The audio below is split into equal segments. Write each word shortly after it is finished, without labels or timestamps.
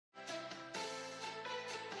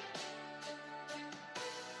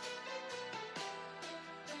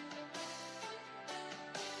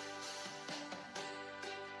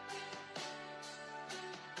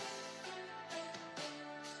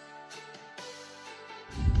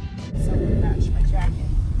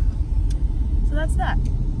that's that.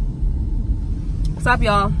 What's up,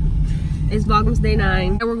 y'all? It's Vlogmas day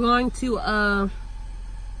 9. And we're going to I'll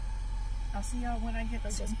see y'all when I get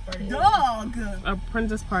the party. Dog! A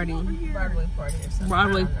princess party. Broadway party or something.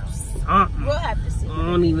 Broadway something. We'll have to see. I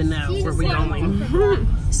don't even know where we're going.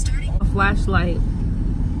 A flashlight.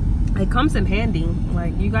 It comes in handy.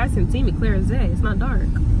 Like, you guys can see me clear as day. It's not dark.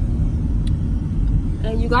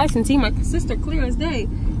 And you guys can see my sister clear as day.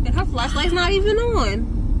 And her flashlight's not even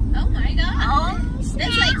on. Oh my god. Oh,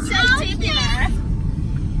 that's like so particular.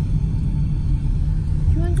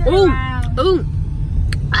 Ooh! Ooh!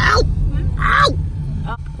 Ow! Ow!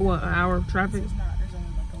 What, an hour of traffic?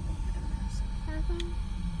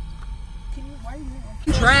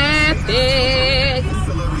 Traffic!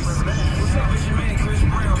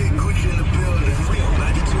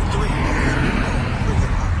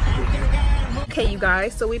 Okay, you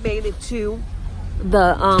guys, so we made it to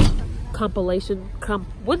the compilation.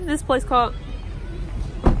 What is this place called?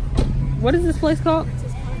 What is this place called?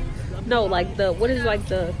 No, like the, what is like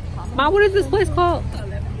the, Mom, what is this place called?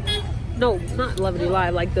 No, not Levity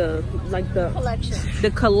Live, like the Collection.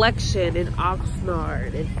 The collection in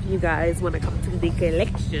Oxnard. If you guys want to come to the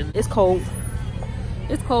collection. It's cold.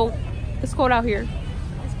 It's cold. It's cold out here.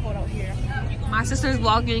 It's cold out here. My sister's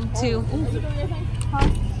vlogging too. Huh?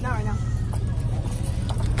 Not right now.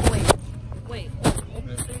 Wait.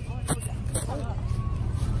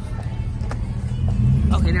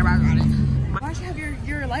 Okay, never mind, I got it. Why'd you have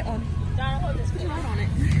your light on? Put your light on it.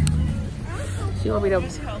 She want me to.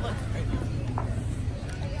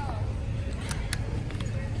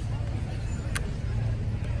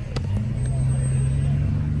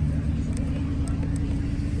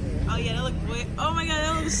 Oh yeah, that looks way. Oh my god,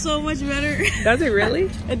 that looks so much better. Does it really?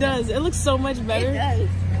 It does. It looks so much better. It does.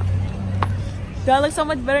 That looks so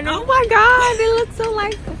much better now. Oh my god, it looks so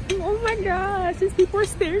like. Oh my gosh, these people are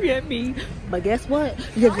staring at me. But guess what?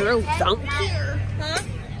 Your girl don't care. Huh?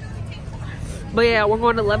 But yeah, we're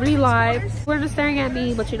going to Levity Live. We're just staring at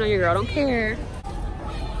me, but you know your girl don't care.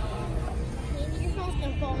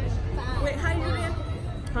 Wait, how you doing again?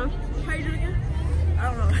 Huh? How you doing again? I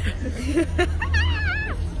don't know.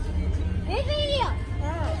 Baby!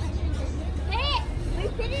 Oh. Hey, we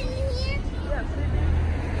put it in here? Yeah, put it in.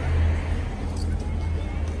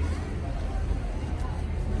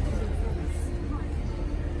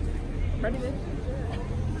 Ready, babe?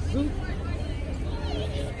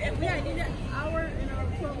 Yeah, I need an hour and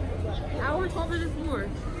 12 minutes left. Hour 12 minutes more.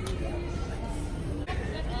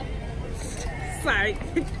 Sorry.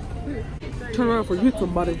 Turn around for you,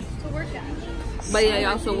 somebody. But yeah,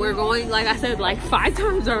 y'all, so we're going, like I said, like 5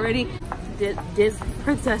 times already. This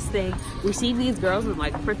princess thing. We've seen these girls in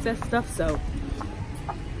like princess stuff, so.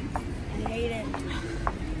 I hate it.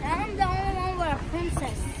 I'm the only one with a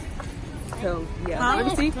princess. So, yeah. Huh? Let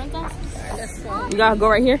me see. Princess? You gotta go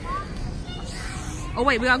right here. Oh,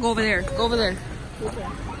 wait, we gotta go over there. Go over there.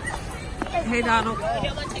 Hey, Donald.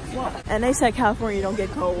 And they said California don't get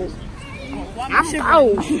cold. I'm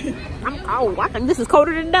cold. I'm cold. I think this is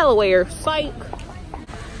colder than Delaware. Psych.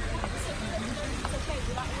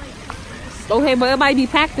 Okay, but it might be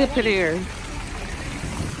packed up in there. Get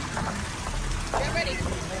ready.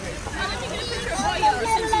 Now let me get a picture of all y'all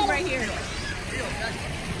since he's right here.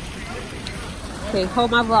 Okay,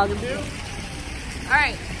 hold my vlog.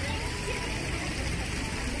 Alright.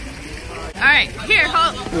 Alright, here,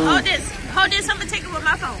 hold this. Hold this, I'm gonna take it with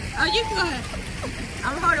my phone. Oh, you can go ahead.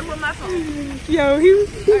 I'm gonna hold it with my phone. Yo, he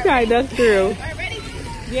got us through. Alright, ready?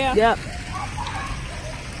 Yeah. Yep.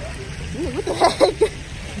 Ooh, what the heck?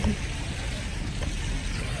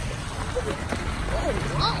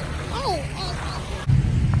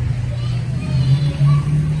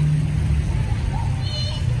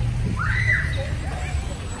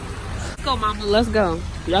 Let's go, mama. Let's go.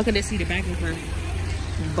 Y'all can see the back of her,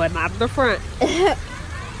 but not the front.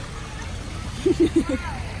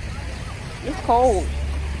 It's cold.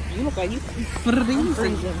 You look like you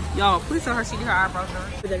freezing. Y'all, please tell her she did her eyebrows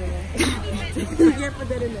done. Put that in there. Yeah, put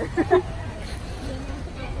that in there.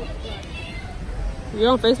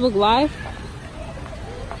 You're on Facebook Live?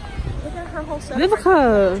 Look at her whole setup.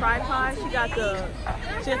 Vivica. Tripod. She got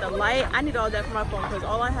the light. I need all that for my phone because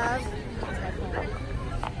all I have is my phone.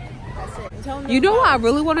 That's it. And tell them You know what I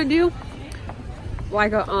really want to do?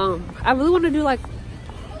 Like a I really want to do like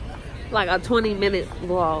a 20-minute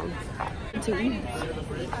vlog to eat.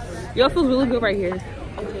 Y'all feels really good right here.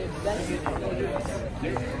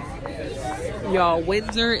 Y'all,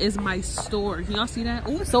 Windsor is my store. Can y'all see that?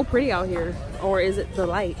 Oh, it's so pretty out here. Or is it the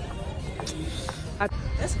light?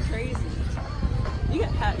 That's crazy. You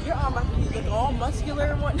got your arm about to be like all muscular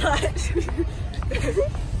and whatnot.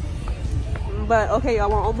 But okay, y'all,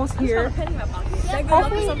 we're almost here. Penny in my pocket. that good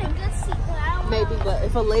luck or something? Maybe, but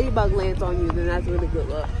if a ladybug lands on you, then that's really good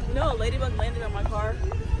luck. You know, a ladybug landed on my car.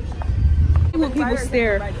 When people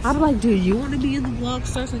stare, I'm like, do you want to be in the vlog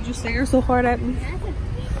star since you stare so hard at me?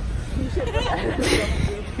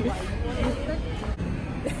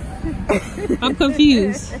 I'm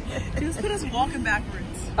confused. Just put us walking backwards.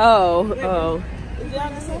 Oh. Is it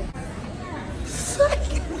on this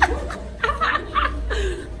side?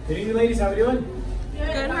 Good evening, ladies. How are we doing?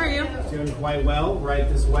 Good, how are you? Doing quite well. Right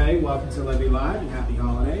this way. Welcome to Levy Live and happy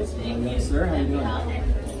holidays. Yes, sir. How are you doing?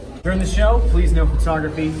 During the show, please no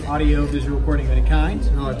photography, audio, visual recording of any kind,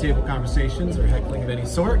 no table conversations or heckling of any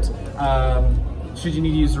sort. Should you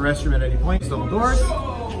need to use the restroom at any point, double doors,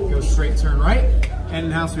 go straight, turn right. And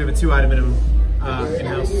in-house, we have a 2-item minimum.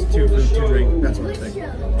 In-house, 2 food, 2 drink, that sort of thing.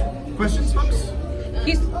 Questions, folks?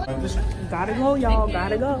 Gotta go, y'all.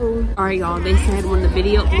 Gotta go. All right, y'all. They said when the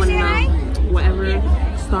video, whatever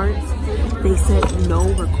starts, they said no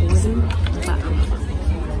recording. But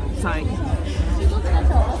sorry.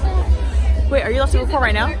 Wait, are you allowed to record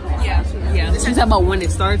right now? Yeah. She's talking about when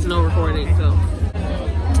it starts, no recording. So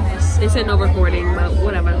they said no recording, but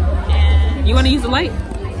whatever. You want to use the light? Sure.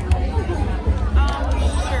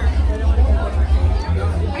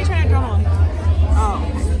 Are you trying to go home? Oh,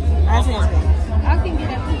 I see. I can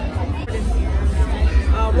get up.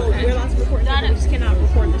 Well, we're allowed to record. We just cannot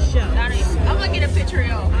record the show. I'm gonna get a picture,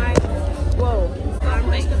 yo. I'm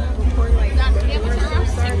just gonna record like.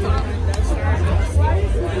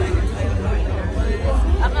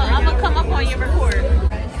 I'm gonna come up on your record.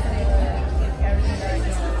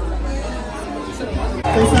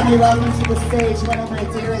 Please let me welcome to the stage one of my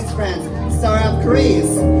dearest friends, star of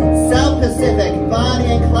Grease, South Pacific, Bonnie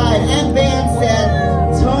and Clyde, and Bandstand,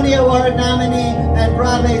 Tony Award nominee, and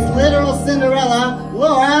Broadway's literal Cinderella,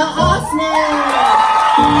 Laura Osman.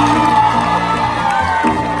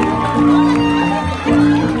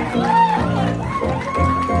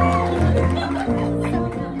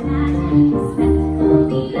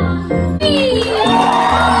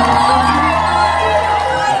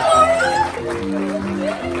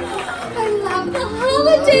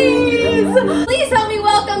 Please help me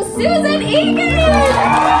welcome Susan Egan!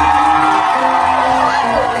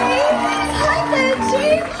 Hi, Benji!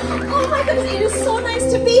 Oh my goodness, it is so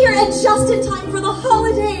nice to be here and just in time for the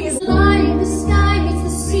holidays! Light the sky meets the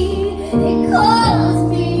sea, it calls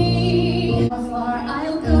me. How far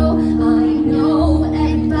I'll go, I know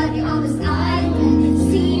everybody on this island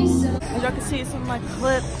seems so... As y'all can see some of my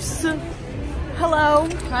clips. Hello.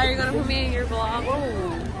 How are you gonna put me in your vlog?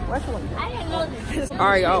 I didn't know this. All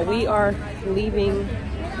right, y'all. We are leaving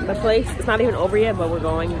the place. It's not even over yet, but we're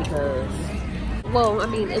going because, well, I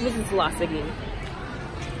mean, it was just a lot singing.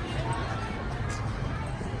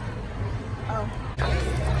 Oh.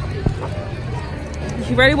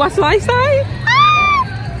 You ready to watch the light side?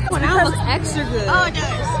 Ah! Well, now it looks extra good. Oh, it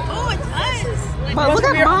does. Oh, it does. But look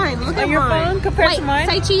at mine. Look at your mine. phone compared to mine.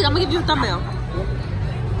 Say cheese. I'm gonna give you a thumbnail.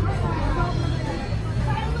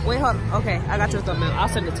 Wait, hold on. Okay, I got your thumbnail. I'll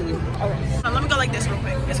send it to you. Okay. Let me go like this real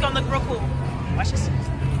quick. It's gonna look real cool. Watch this.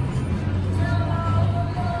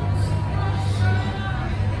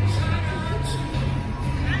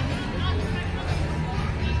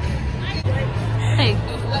 Hey.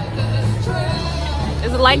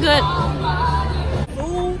 Is the light good?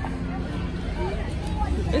 Ooh.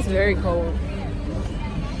 It's very cold.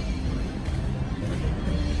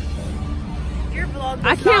 Your vlog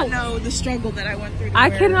I does can't not know the struggle that I went through. I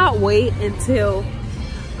cannot wait until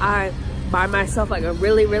I buy myself like a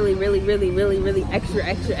really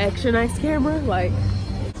extra nice camera. Like,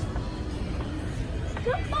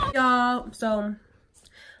 y'all, so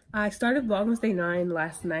I started Vlogmas Day 9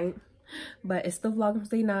 last night, but it's still Vlogmas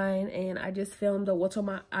Day 9, and I just filmed a what's on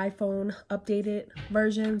my iPhone updated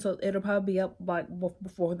version, so it'll probably be up like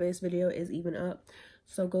before this video is even up.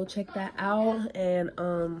 So go check that out. And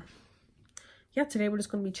yeah, today we're just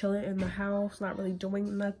gonna be chilling in the house, not really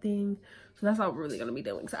doing nothing. So that's all we're really gonna be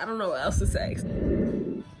doing. So I don't know what else to say.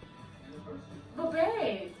 Oh,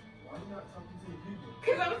 babe.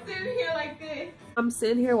 Cause I'm sitting here like this. I'm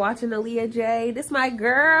sitting here watching Aaliyah J. This my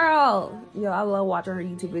girl. Yo, I love watching her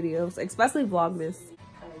YouTube videos, especially Vlogmas.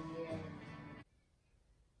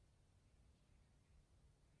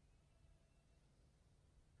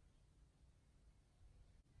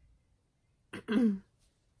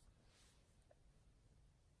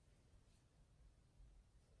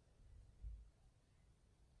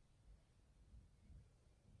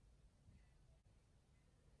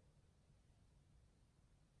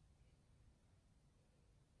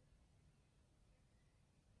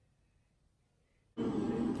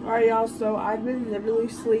 Alright, y'all, so I've been literally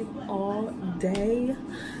asleep all day.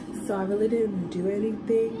 So I really didn't do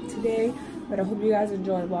anything today, but I hope you guys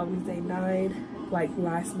enjoyed Vlogmas Day 9, like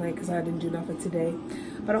last night, because I didn't do nothing today.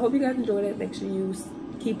 But I hope you guys enjoyed it. Make sure you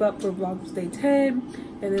keep up for Vlogmas Day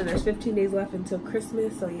 10, and then there's 15 days left until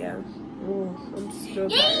Christmas. So yeah, I'm still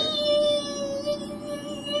tired.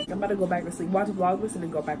 I'm about to go back to sleep, watch Vlogmas, and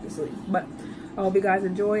then go back to sleep. But I hope you guys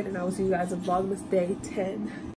enjoyed, and I will see you guys in Vlogmas Day 10.